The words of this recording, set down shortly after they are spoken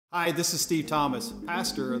Hi, this is Steve Thomas,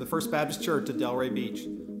 pastor of the First Baptist Church at Delray Beach.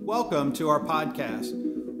 Welcome to our podcast.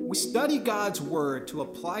 We study God's Word to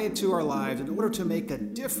apply it to our lives in order to make a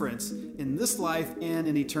difference in this life and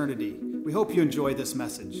in eternity. We hope you enjoy this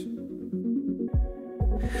message.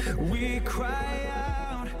 We cry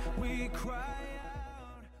out, we cry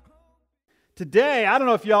out. Today, I don't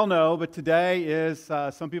know if y'all know, but today is,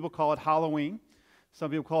 some people call it Halloween.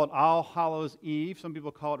 Some people call it All Hallows Eve. Some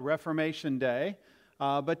people call it Reformation Day.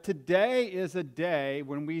 But today is a day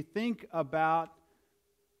when we think about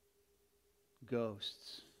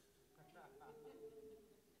ghosts.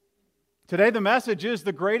 Today the message is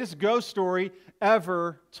the greatest ghost story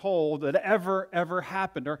ever told, that ever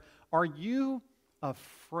happened. Are you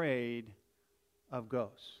afraid of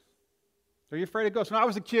ghosts? Are you afraid of ghosts? When I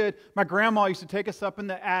was a kid, my grandma used to take us up in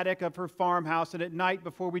the attic of her farmhouse, and at night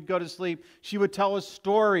before we'd go to sleep, she would tell us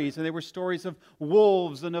stories, and they were stories of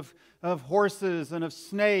wolves and of horses and of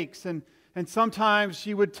snakes, and sometimes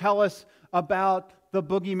she would tell us about the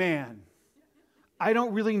boogeyman. I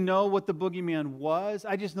don't really know what the boogeyman was.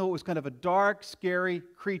 I just know it was kind of a dark, scary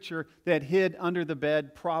creature that hid under the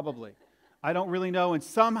bed, probably. I don't really know. And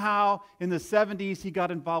somehow in the 70s he got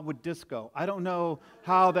involved with disco. I don't know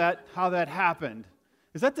how that happened.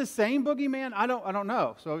 Is that the same boogeyman? I don't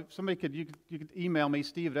know. So if somebody you could email me,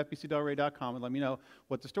 steve@fbcdelray.com, and let me know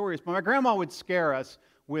what the story is. But my grandma would scare us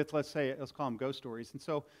with, let's call them ghost stories. And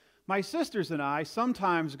so my sisters and I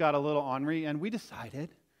sometimes got a little ornery, and we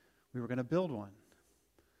decided we were going to build one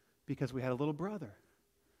because we had a little brother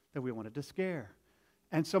that we wanted to scare.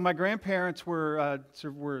 And so my grandparents were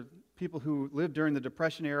people who lived during the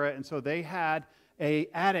Depression era, and so they had an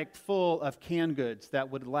attic full of canned goods that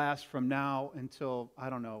would last from now until, I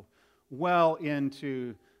don't know, well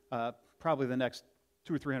into probably the next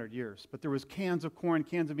 200 or 300 years. But there was cans of corn,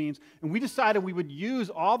 cans of beans, and we decided we would use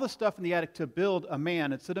all the stuff in the attic to build a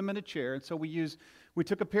man and sit him in a chair. And so we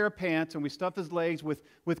took a pair of pants and we stuffed his legs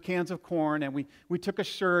with cans of corn, and we took a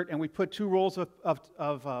shirt and we put 2 rolls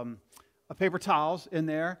of paper towels in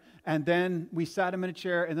there, and then we sat him in a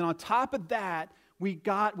chair, and then on top of that, we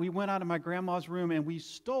went out of my grandma's room and we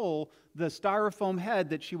stole the styrofoam head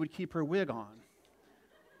that she would keep her wig on.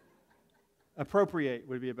 Appropriate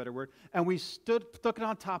would be a better word. And we stuck it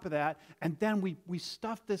on top of that, and then we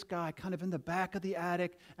stuffed this guy kind of in the back of the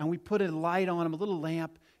attic, and we put a light on him, a little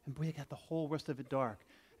lamp, and we got the whole rest of it dark.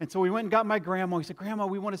 And so we went and got my grandma. We said, "Grandma,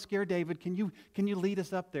 we want to scare David. Can you lead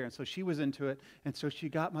us up there?" And so she was into it. And so she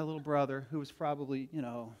got my little brother, who was probably,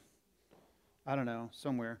 I don't know,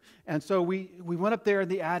 somewhere. And so we went up there in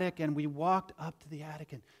the attic, and we walked up to the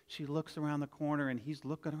attic, and she looks around the corner, and he's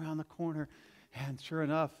looking around the corner. And sure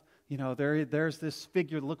enough, there's this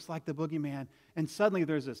figure that looks like the boogeyman. And suddenly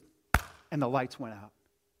there's this, and the lights went out.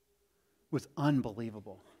 It was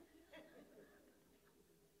unbelievable.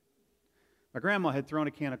 My grandma had thrown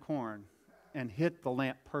a can of corn and hit the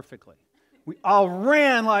lamp perfectly. We all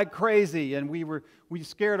ran like crazy, and we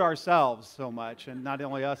scared ourselves so much, and not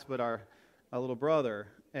only us, but our little brother.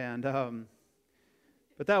 And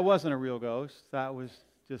but that wasn't a real ghost. That was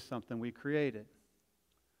just something we created.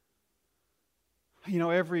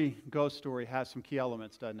 Every ghost story has some key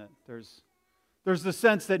elements, doesn't it? There's the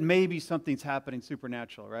sense that maybe something's happening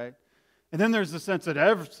supernatural, right? And then there's the sense that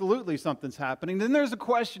absolutely something's happening. Then there's a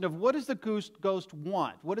question of, what does the ghost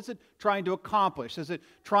want? What is it trying to accomplish? Is it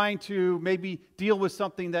trying to maybe deal with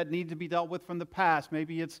something that needed to be dealt with from the past?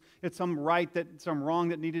 Maybe it's some wrong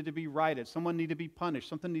that needed to be righted. Someone needed to be punished.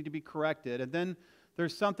 Something needed to be corrected. And then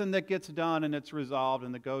there's something that gets done and it's resolved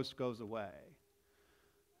and the ghost goes away.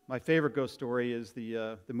 My favorite ghost story is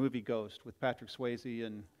the movie Ghost with Patrick Swayze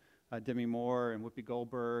and Demi Moore and Whoopi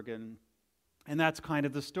Goldberg, and that's kind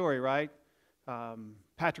of the story, right?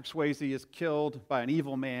 Patrick Swayze is killed by an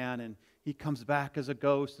evil man, and he comes back as a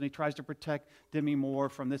ghost, and he tries to protect Demi Moore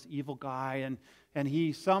from this evil guy, and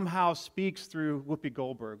he somehow speaks through Whoopi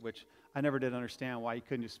Goldberg, which I never did understand why he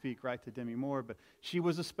couldn't just speak right to Demi Moore, but she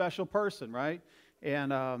was a special person, right?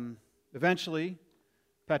 And eventually,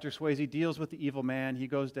 Patrick Swayze deals with the evil man. He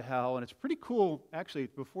goes to hell, and it's pretty cool, actually,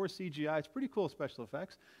 before CGI, it's pretty cool special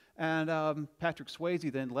effects. And Patrick Swayze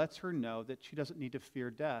then lets her know that she doesn't need to fear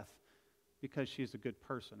death because she's a good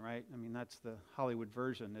person, right? I mean, that's the Hollywood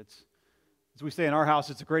version. It's, as we say in our house,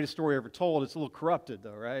 it's the greatest story ever told. It's a little corrupted,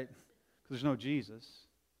 though, right? Because there's no Jesus.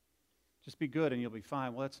 Just be good and you'll be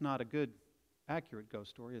fine. Well, that's not a good, accurate ghost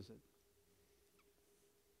story, is it?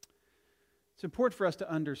 It's important for us to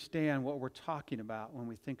understand what we're talking about when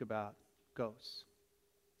we think about ghosts.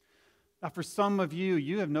 Now, for some of you,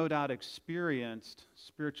 you have no doubt experienced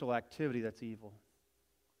spiritual activity that's evil.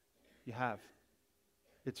 You have.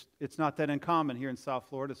 It's not that uncommon here in South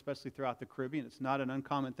Florida, especially throughout the Caribbean. It's not an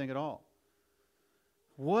uncommon thing at all.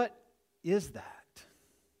 What is that?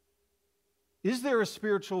 Is there a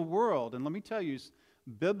spiritual world? And let me tell you,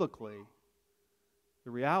 biblically,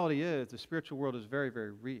 the reality is the spiritual world is very,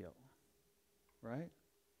 very real, right?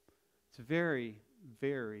 It's very,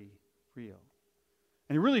 very real.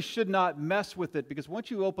 And you really should not mess with it, because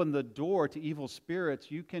once you open the door to evil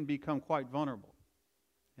spirits, you can become quite vulnerable.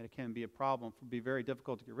 And it can be a problem, be very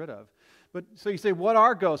difficult to get rid of. But so you say, what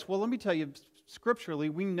are ghosts? Well, let me tell you, scripturally,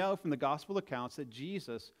 we know from the gospel accounts that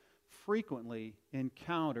Jesus frequently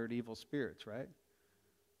encountered evil spirits, right?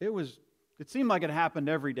 It seemed like it happened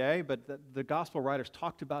every day, but the gospel writers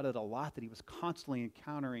talked about it a lot, that he was constantly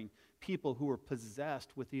encountering people who were possessed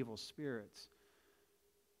with evil spirits.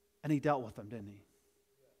 And he dealt with them, didn't he?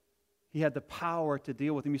 He had the power to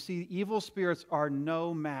deal with them. You see, evil spirits are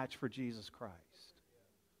no match for Jesus Christ.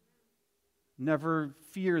 Never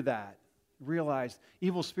fear that. Realize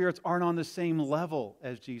evil spirits aren't on the same level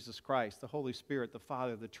as Jesus Christ, the Holy Spirit, the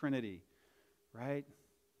Father, the Trinity, right?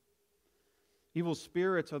 Evil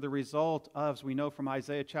spirits are the result of, as we know from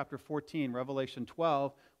Isaiah chapter 14, Revelation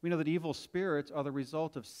 12, we know that evil spirits are the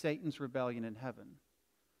result of Satan's rebellion in heaven,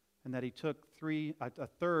 and that he took a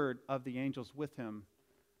third of the angels with him,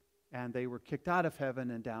 and they were kicked out of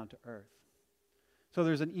heaven and down to earth. So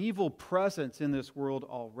there's an evil presence in this world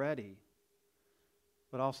already.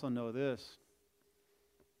 But also know this: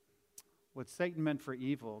 what Satan meant for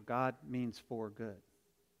evil, God means for good.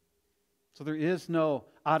 So there is no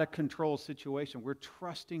out-of-control situation. We're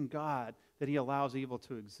trusting God that he allows evil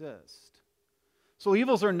to exist. So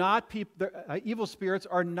evil spirits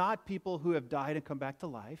are not people who have died and come back to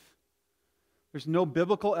life. There's no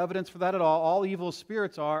biblical evidence for that at all. All evil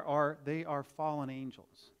spirits are fallen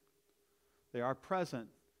angels. They are present.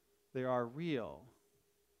 They are real.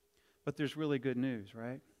 But there's really good news,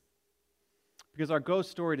 right? Because our ghost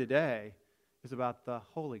story today is about the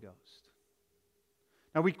Holy Ghost.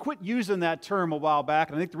 Now, we quit using that term a while back,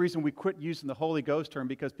 and I think the reason we quit using the Holy Ghost term,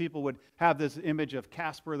 because people would have this image of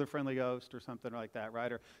Casper the Friendly Ghost or something like that,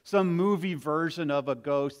 right? Or some movie version of a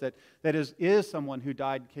ghost that is someone who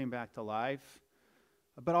died and came back to life.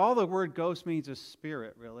 But all the word ghost means is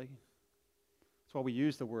spirit, really. That's why we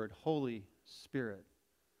use the word Holy Spirit,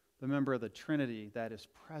 the member of the Trinity that is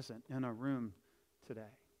present in a room today.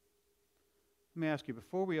 Let me ask you,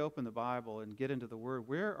 before we open the Bible and get into the Word,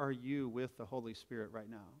 where are you with the Holy Spirit right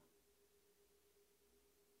now?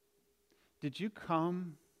 Did you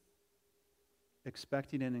come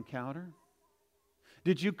expecting an encounter?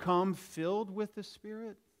 Did you come filled with the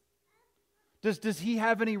Spirit? Does He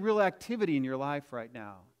have any real activity in your life right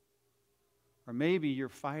now? Or maybe you're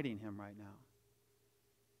fighting Him right now.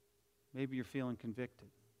 Maybe you're feeling convicted.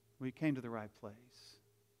 Well, you came to the right place.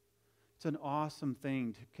 It's an awesome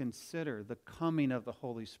thing to consider the coming of the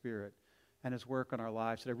Holy Spirit and His work in our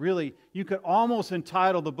lives today. Really, you could almost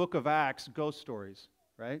entitle the book of Acts Ghost Stories,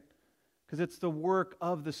 right? Because it's the work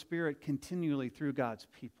of the Spirit continually through God's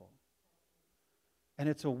people. And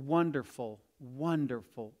it's a wonderful,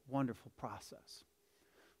 wonderful, wonderful process.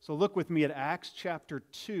 So look with me at Acts chapter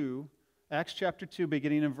 2. Acts chapter 2,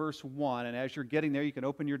 beginning in verse 1. And as you're getting there, you can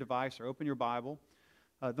open your device or open your Bible.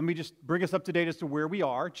 Let me just bring us up to date as to where we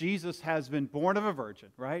are. Jesus has been born of a virgin,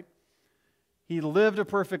 right? He lived a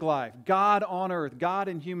perfect life. God on earth, God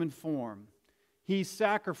in human form. He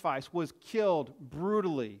sacrificed, was killed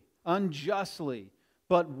brutally, unjustly,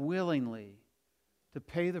 but willingly to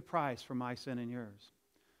pay the price for my sin and yours.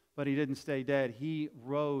 But He didn't stay dead. He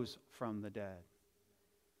rose from the dead.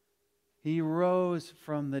 He rose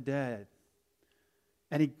from the dead.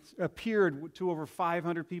 And He appeared to over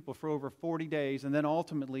 500 people for over 40 days. And then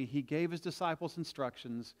ultimately, He gave His disciples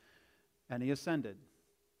instructions and He ascended.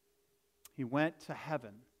 He went to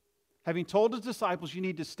heaven. Having told His disciples, you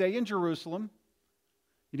need to stay in Jerusalem.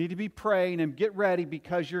 You need to be praying and get ready,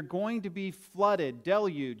 because you're going to be flooded,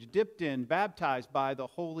 deluged, dipped in, baptized by the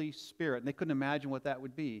Holy Spirit. And they couldn't imagine what that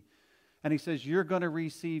would be. And He says, you're going to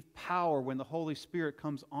receive power when the Holy Spirit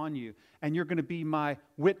comes on you. And you're going to be my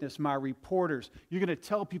witness, my reporters. You're going to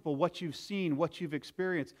tell people what you've seen, what you've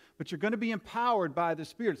experienced. But you're going to be empowered by the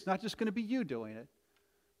Spirit. It's not just going to be you doing it.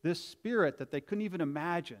 This Spirit that they couldn't even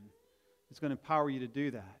imagine is going to empower you to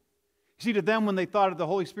do that. You see, to them, when they thought of the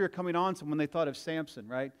Holy Spirit coming on someone, they thought of Samson,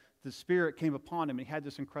 right? The Spirit came upon him and he had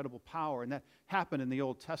this incredible power. And that happened in the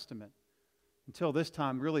Old Testament. Until this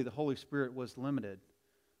time, really, the Holy Spirit was limited.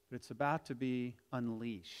 But it's about to be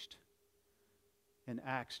unleashed in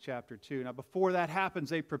Acts chapter 2. Now, before that happens,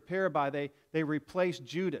 they prepare they replace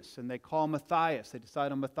Judas, and they call Matthias. They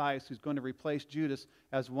decide on Matthias, who's going to replace Judas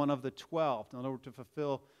as one of the 12 in order to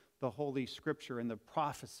fulfill the Holy Scripture and the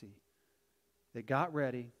prophecy. They got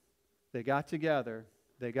ready, they got together,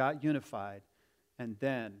 they got unified, and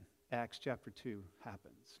then Acts chapter 2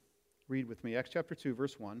 happens. Read with me, Acts chapter 2,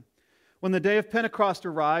 verse 1. When the day of Pentecost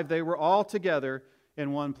arrived, they were all together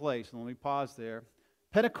in one place. And let me pause there.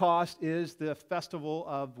 Pentecost is the festival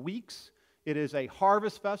of weeks. It is a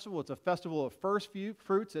harvest festival. It's a festival of first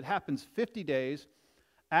fruits. It happens 50 days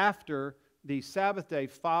after the Sabbath day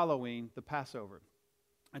following the Passover.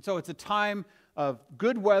 And so it's a time of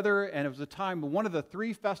good weather, and it was a time, one of the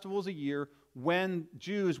 3 festivals a year when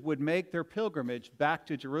Jews would make their pilgrimage back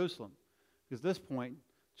to Jerusalem. Because at this point,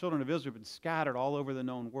 children of Israel had been scattered all over the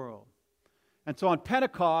known world. And so on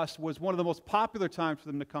Pentecost was one of the most popular times for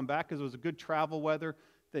them to come back because it was a good travel weather.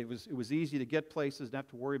 It was easy to get places, didn't have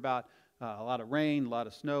to worry about a lot of rain, a lot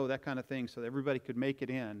of snow, that kind of thing, so that everybody could make it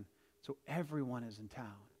in. So everyone is in town.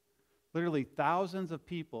 Literally thousands of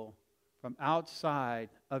people from outside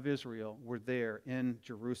of Israel were there in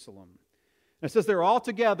Jerusalem. And it says they're all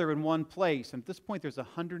together in one place. And at this point, there's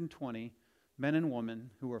 120 men and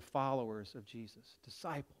women who are followers of Jesus,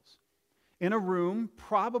 disciples, in a room,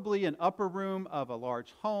 probably an upper room of a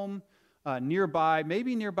large home nearby,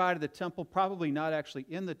 maybe nearby to the temple, probably not actually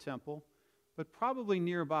in the temple, but probably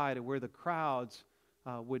nearby to where the crowds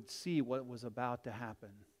would see what was about to happen.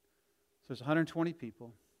 So there's 120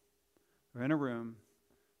 people. They're in a room.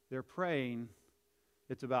 They're praying.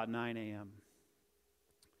 It's about 9 a.m.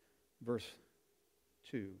 Verse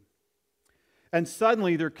 2. And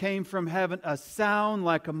suddenly there came from heaven a sound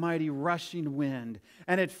like a mighty rushing wind,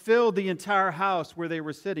 and it filled the entire house where they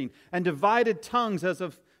were sitting. And divided tongues as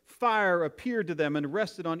of fire appeared to them and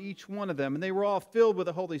rested on each one of them. And they were all filled with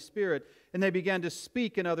the Holy Spirit, and they began to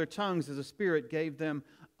speak in other tongues as the Spirit gave them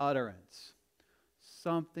utterance.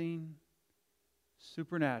 Something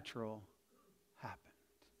supernatural happened.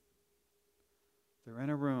 They're in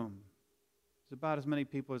a room. There's about as many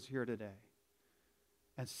people as here today.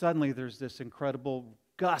 And suddenly there's this incredible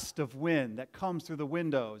gust of wind that comes through the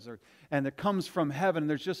windows and that comes from heaven. And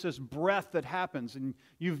there's just this breath that happens. And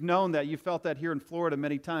you've known that. You felt that here in Florida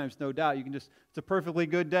many times, no doubt. It's a perfectly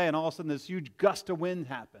good day, and all of a sudden this huge gust of wind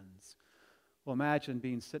happens. Well, imagine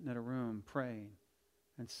being sitting in a room praying,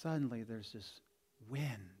 and suddenly there's this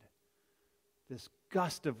wind, this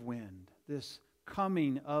gust of wind, this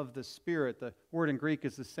coming of the Spirit. The word in Greek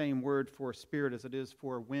is the same word for spirit as it is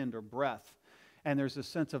for wind or breath. And there's a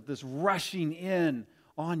sense of this rushing in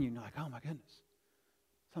on you. And you're like, oh my goodness,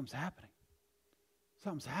 something's happening.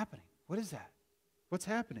 Something's happening. What is that? What's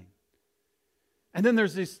happening? And then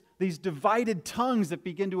there's these divided tongues that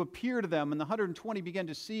begin to appear to them. And the 120 begin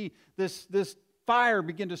to see this fire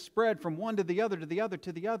begin to spread from one to the other, to the other,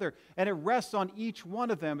 to the other. And it rests on each one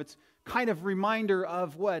of them. It's kind of reminder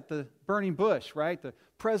of what? The burning bush, right? The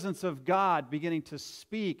presence of God beginning to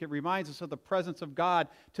speak. It reminds us of the presence of God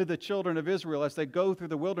to the children of Israel as they go through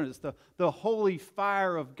the wilderness. The holy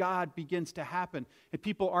fire of God begins to happen. And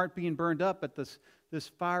people aren't being burned up, but this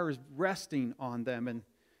fire is resting on them. And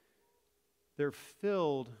they're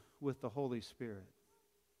filled with the Holy Spirit.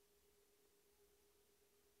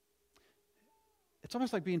 It's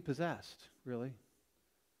almost like being possessed, really.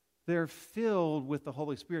 They're filled with the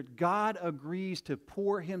Holy Spirit. God agrees to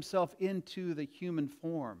pour Himself into the human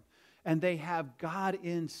form. And they have God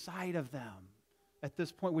inside of them at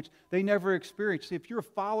this point, which they never experienced. See, if you're a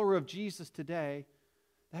follower of Jesus today,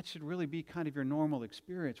 that should really be kind of your normal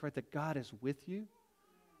experience, right? That God is with you.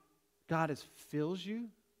 God fills you.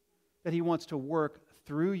 That He wants to work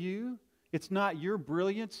through you. It's not your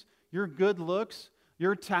brilliance, your good looks,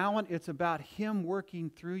 your talent. It's about Him working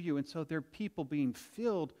through you. And so they're people being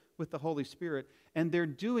filled with the Holy Spirit, and they're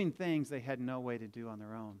doing things they had no way to do on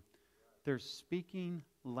their own. They're speaking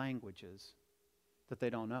languages that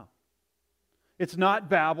they don't know. It's not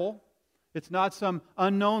Babel. It's not some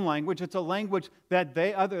unknown language. It's a language that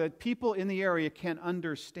that people in the area can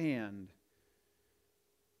understand.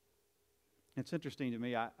 It's interesting to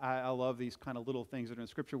me. I love these kind of little things that are in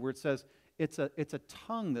Scripture where it says it's a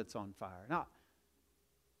tongue that's on fire. Now,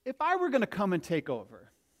 if I were going to come and take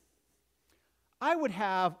over, I would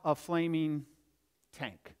have a flaming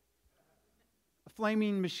tank, a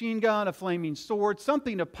flaming machine gun, a flaming sword,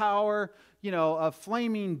 something to power, a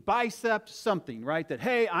flaming biceps, something, right? That,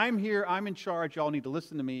 hey, I'm here, I'm in charge, y'all need to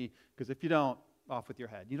listen to me, because if you don't, off with your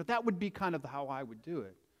head. That would be kind of how I would do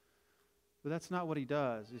it. But that's not what He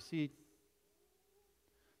does. You see,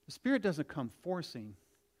 the Spirit doesn't come forcing,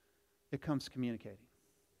 it comes communicating.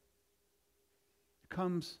 It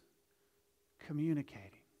comes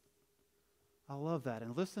communicating. I love that.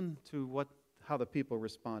 And listen to how the people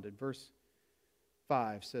responded. Verse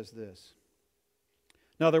 5 says this.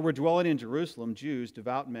 Now there were dwelling in Jerusalem Jews,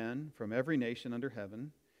 devout men from every nation under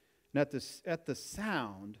heaven. And at the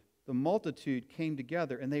sound, the multitude came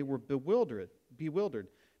together, and they were bewildered,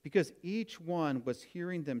 because each one was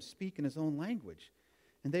hearing them speak in his own language.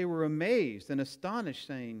 And they were amazed and astonished,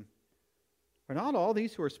 saying, "Are not all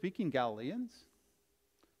these who are speaking Galileans?"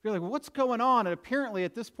 You're like, well, what's going on? And apparently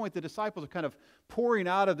at this point, the disciples are kind of pouring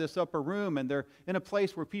out of this upper room, and they're in a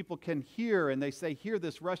place where people can hear, and they say, hear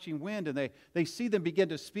this rushing wind, and they see them begin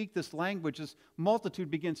to speak this language. This multitude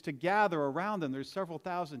begins to gather around them. There's several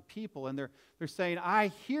thousand people, and they're saying, I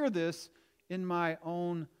hear this in my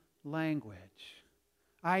own language.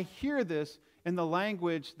 I hear this in the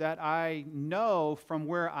language that I know from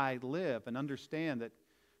where I live, and understand that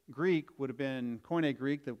Greek would have been, Koine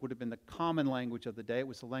Greek, that would have been the common language of the day. It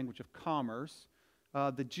was the language of commerce.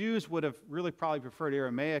 The Jews would have really probably preferred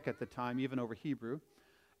Aramaic at the time, even over Hebrew.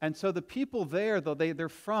 And so the people there, though, they're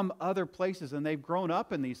from other places, and they've grown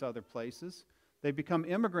up in these other places. They've become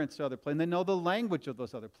immigrants to other places, and they know the language of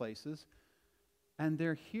those other places, and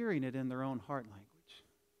they're hearing it in their own heart language.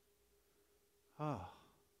 Oh,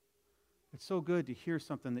 it's so good to hear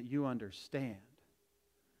something that you understand.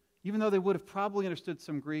 Even though they would have probably understood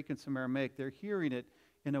some Greek and some Aramaic, they're hearing it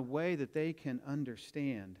in a way that they can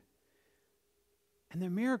understand. And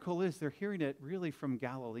the miracle is they're hearing it really from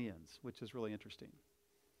Galileans, which is really interesting.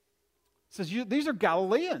 It says, these are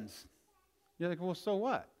Galileans. You're like, well, so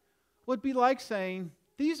what? Well, it'd be like saying,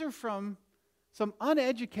 these are from some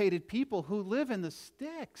uneducated people who live in the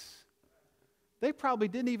sticks. They probably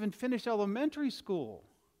didn't even finish elementary school.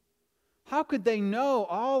 How could they know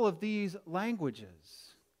all of these languages?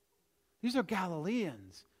 These are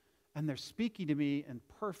Galileans, and they're speaking to me in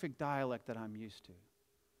perfect dialect that I'm used to.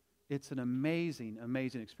 It's an amazing,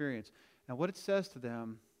 amazing experience. And what it says to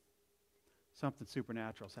them, something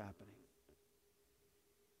supernatural is happening.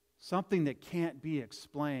 Something that can't be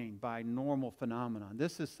explained by normal phenomenon.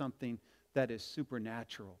 This is something that is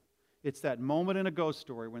supernatural. It's that moment in a ghost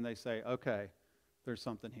story when they say, okay, there's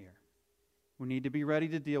something here. We need to be ready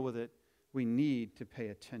to deal with it. We need to pay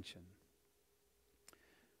attention.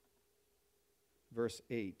 Verse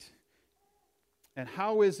 8. And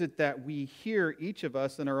how is it that we hear each of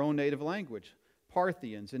us in our own native language?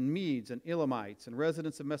 Parthians and Medes and Elamites and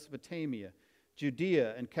residents of Mesopotamia,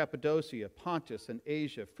 Judea and Cappadocia, Pontus and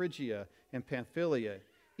Asia, Phrygia and Pamphylia,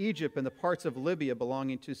 Egypt and the parts of Libya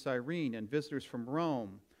belonging to Cyrene, and visitors from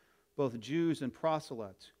Rome, both Jews and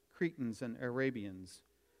proselytes, Cretans and Arabians.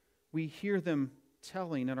 We hear them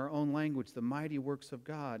telling in our own language the mighty works of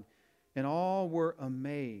God, and all were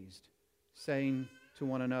amazed, saying to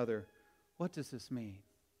one another, what does this mean?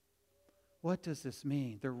 What does this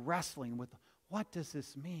mean? They're wrestling with, what does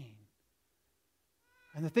this mean?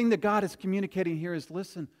 And the thing that God is communicating here is,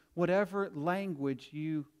 listen, whatever language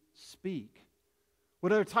you speak,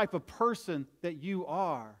 whatever type of person that you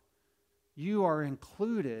are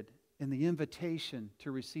included in the invitation to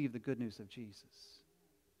receive the good news of Jesus.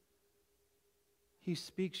 He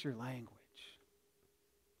speaks your language.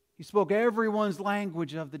 He spoke everyone's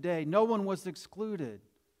language of the day. No one was excluded.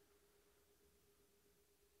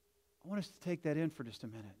 I want us to take that in for just a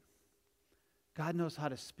minute. God knows how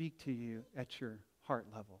to speak to you at your heart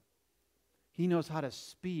level. He knows how to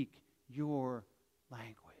speak your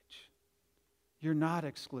language. You're not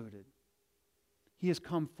excluded. He has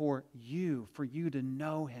come for you to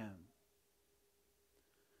know Him.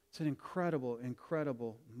 It's an incredible,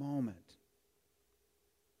 incredible moment.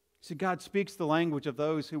 See, God speaks the language of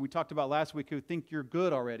those who we talked about last week who think you're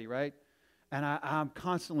good already, right? And I'm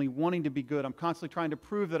constantly wanting to be good. I'm constantly trying to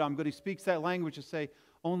prove that I'm good. He speaks that language to say,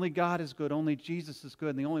 only God is good, only Jesus is good,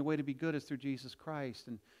 and the only way to be good is through Jesus Christ.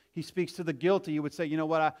 And He speaks to the guilty. He would say, you know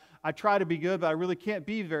what, I try to be good, but I really can't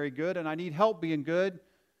be very good, and I need help being good.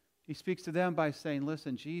 He speaks to them by saying,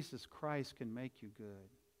 listen, Jesus Christ can make you good,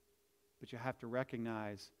 but you have to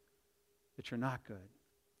recognize that you're not good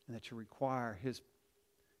and that you require His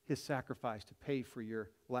sacrifice to pay for your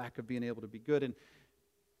lack of being able to be good. And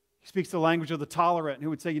He speaks the language of the tolerant, who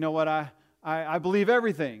would say, you know what, I believe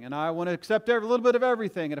everything, and I want to accept a little bit of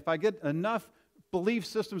everything, and if I get enough belief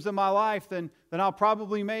systems in my life, then I'll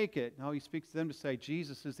probably make it. No, He speaks to them to say,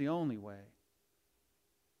 Jesus is the only way.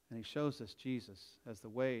 And He shows us Jesus as the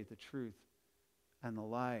way, the truth, and the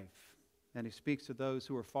life. And He speaks to those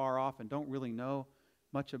who are far off and don't really know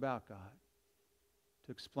much about God,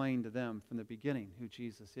 to explain to them from the beginning who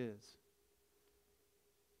Jesus is.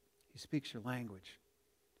 He speaks your language.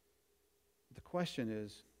 The question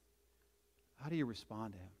is, how do you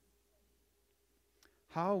respond to Him?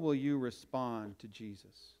 How will you respond to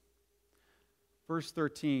Jesus? Verse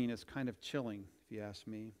 13 is kind of chilling, if you ask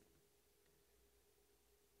me.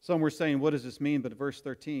 Some were saying, what does this mean? But verse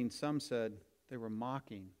 13, some said they were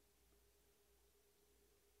mocking.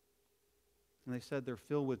 And they said they're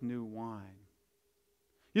filled with new wine.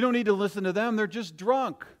 You don't need to listen to them. They're just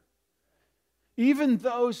drunk. Even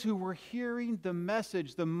those who were hearing the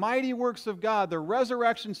message, the mighty works of God, the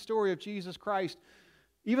resurrection story of Jesus Christ,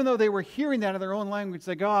 even though they were hearing that in their own language,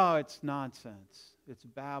 they go, oh, it's nonsense. It's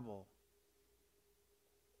babble.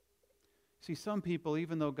 See, some people,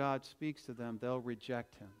 even though God speaks to them, they'll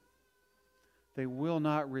reject Him. They will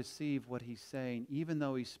not receive what He's saying, even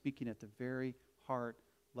though He's speaking at the very heart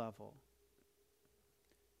level.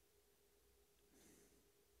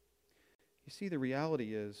 You see, the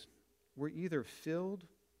reality is, we're either filled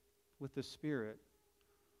with the Spirit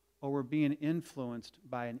or we're being influenced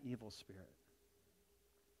by an evil spirit.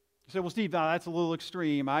 You say, well, Steve, now that's a little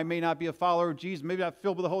extreme. I may not be a follower of Jesus, maybe I'm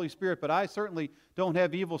filled with the Holy Spirit, but I certainly don't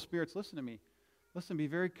have evil spirits. Listen to me. Listen, be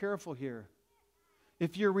very careful here.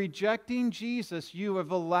 If you're rejecting Jesus, you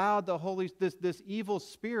have allowed this evil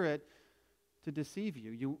spirit to deceive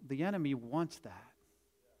you. The enemy wants that.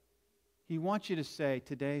 He wants you to say,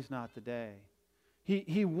 today's not the day.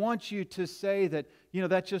 He wants you to say that,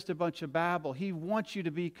 that's just a bunch of babble. He wants you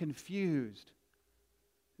to be confused.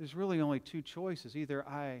 There's really only two choices. Either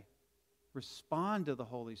I respond to the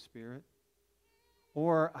Holy Spirit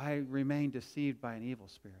or I remain deceived by an evil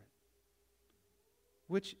spirit.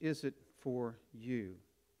 Which is it for you?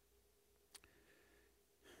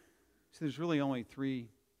 So there's really only three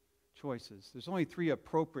choices. There's only three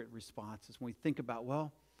appropriate responses when we think about,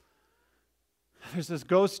 well, there's this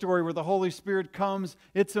ghost story where the Holy Spirit comes.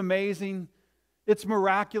 It's amazing. It's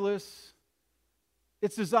miraculous.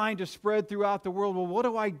 It's designed to spread throughout the world. Well, what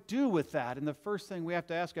do I do with that? And the first thing we have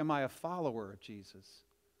to ask, am I a follower of Jesus?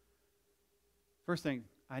 First thing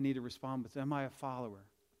I need to respond with, am I a follower?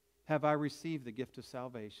 Have I received the gift of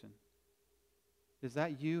salvation? Is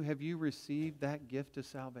that you? Have you received that gift of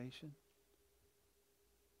salvation?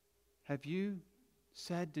 Have you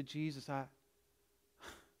said to Jesus, I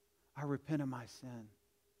repent of my sin.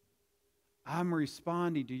 I'm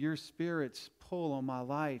responding to your Spirit's pull on my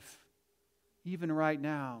life, even right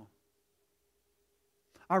now.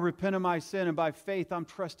 I repent of my sin, and by faith, I'm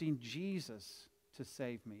trusting Jesus to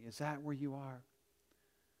save me. Is that where you are?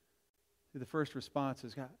 The first response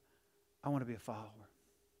is, God, I want to be a follower.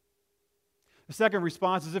 The second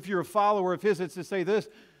response is, if you're a follower of His, it's to say this,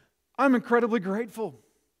 I'm incredibly grateful.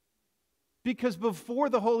 Because before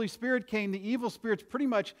the Holy Spirit came, the evil spirits pretty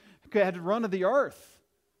much had run of the earth.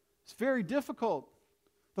 It's very difficult.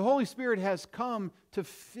 The Holy Spirit has come to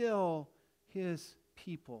fill His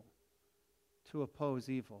people to oppose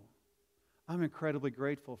evil. I'm incredibly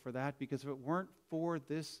grateful for that, because if it weren't for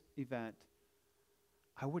this event,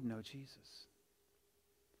 I wouldn't know Jesus.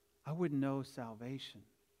 I wouldn't know salvation.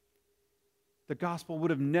 The gospel would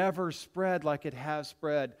have never spread like it has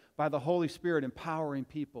spread by the Holy Spirit empowering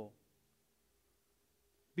people.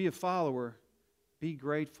 Be a follower, be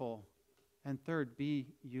grateful, and third, be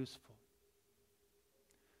useful.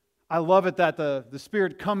 I love it that the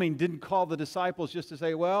Spirit coming didn't call the disciples just to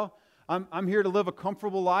say, well, I'm here to live a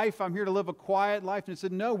comfortable life. I'm here to live a quiet life. And it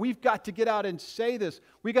said, no, we've got to get out and say this.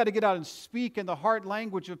 We've got to get out and speak in the heart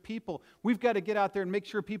language of people. We've got to get out there and make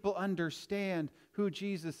sure people understand who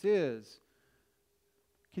Jesus is.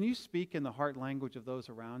 Can you speak in the heart language of those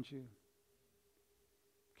around you?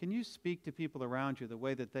 Can you speak to people around you the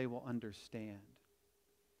way that they will understand?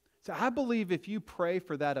 So I believe if you pray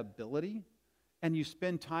for that ability and you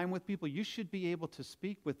spend time with people, you should be able to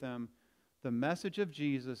speak with them the message of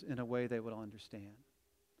Jesus in a way they will understand.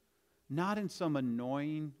 Not in some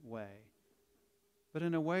annoying way, but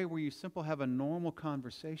in a way where you simply have a normal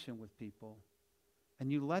conversation with people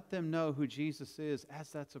and you let them know who Jesus is as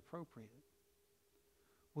that's appropriate.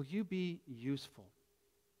 Will you be useful?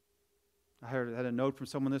 I had a note from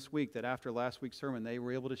someone this week that after last week's sermon, they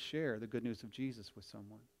were able to share the good news of Jesus with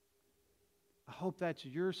someone. I hope that's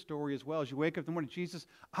your story as well. As you wake up in the morning, Jesus,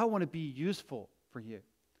 I want to be useful for you.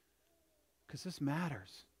 Because this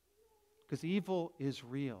matters. Because evil is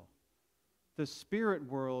real. The spirit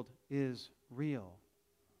world is real.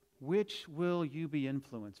 Which will you be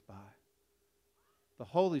influenced by? The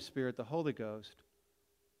Holy Spirit, the Holy Ghost,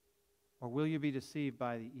 or will you be deceived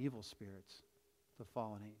by the evil spirits, the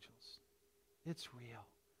fallen angels? It's real.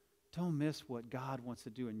 Don't miss what God wants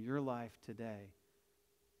to do in your life today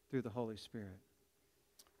through the Holy Spirit.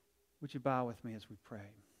 Would you bow with me as we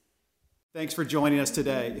pray? Thanks for joining us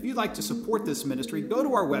today. If you'd like to support this ministry, go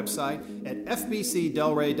to our website at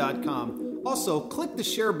fbcdelray.com. Also, click the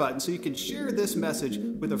share button so you can share this message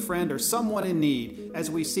with a friend or someone in need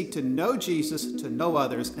as we seek to know Jesus, to know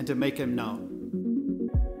others, and to make Him known.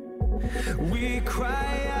 We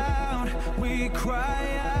cry out, we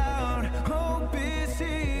cry out.